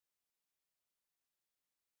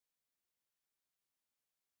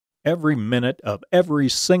Every minute of every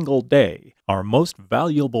single day, our most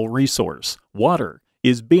valuable resource, water,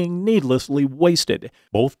 is being needlessly wasted,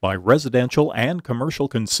 both by residential and commercial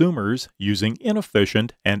consumers using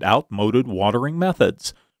inefficient and outmoded watering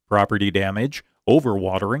methods. Property damage,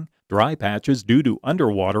 overwatering, dry patches due to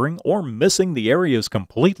underwatering or missing the areas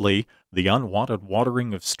completely, the unwanted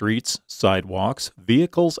watering of streets, sidewalks,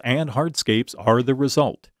 vehicles, and hardscapes are the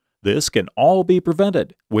result. This can all be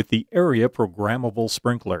prevented with the Area Programmable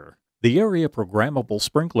Sprinkler. The Area Programmable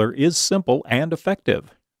Sprinkler is simple and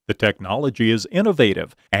effective. The technology is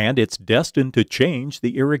innovative, and it's destined to change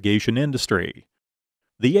the irrigation industry.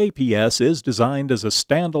 The APS is designed as a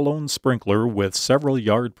standalone sprinkler with several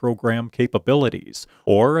yard program capabilities,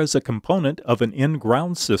 or as a component of an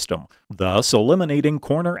in-ground system, thus eliminating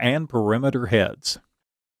corner and perimeter heads.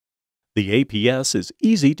 The APS is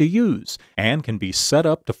easy to use and can be set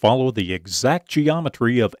up to follow the exact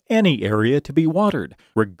geometry of any area to be watered,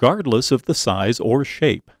 regardless of the size or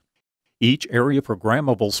shape. Each area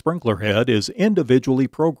programmable sprinkler head is individually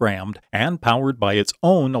programmed and powered by its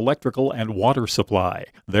own electrical and water supply,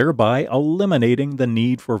 thereby eliminating the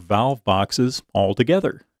need for valve boxes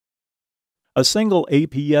altogether. A single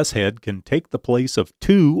APS head can take the place of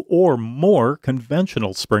 2 or more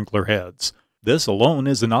conventional sprinkler heads. This alone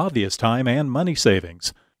is an obvious time and money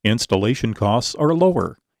savings. Installation costs are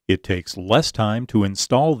lower. It takes less time to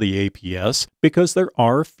install the APS because there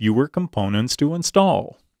are fewer components to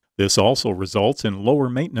install. This also results in lower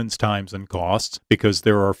maintenance times and costs because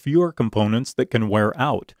there are fewer components that can wear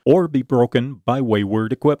out or be broken by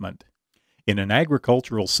wayward equipment. In an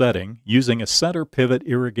agricultural setting, using a center pivot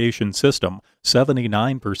irrigation system,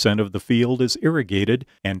 79% of the field is irrigated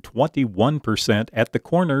and 21% at the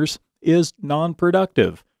corners is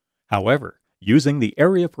non-productive. However, using the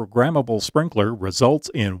Area Programmable Sprinkler results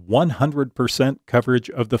in 100% coverage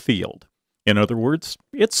of the field. In other words,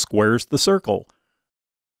 it squares the circle.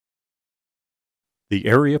 The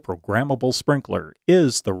Area Programmable Sprinkler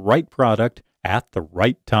is the right product at the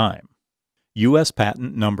right time. U.S.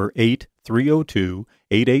 Patent Number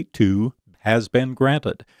 8302882 has been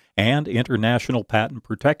granted, and international patent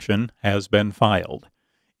protection has been filed.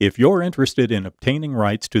 If you're interested in obtaining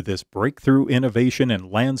rights to this breakthrough innovation in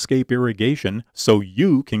landscape irrigation so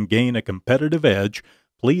you can gain a competitive edge,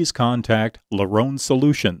 please contact Larone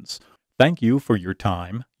Solutions. Thank you for your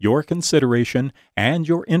time, your consideration, and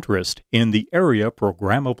your interest in the Area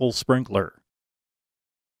Programmable Sprinkler.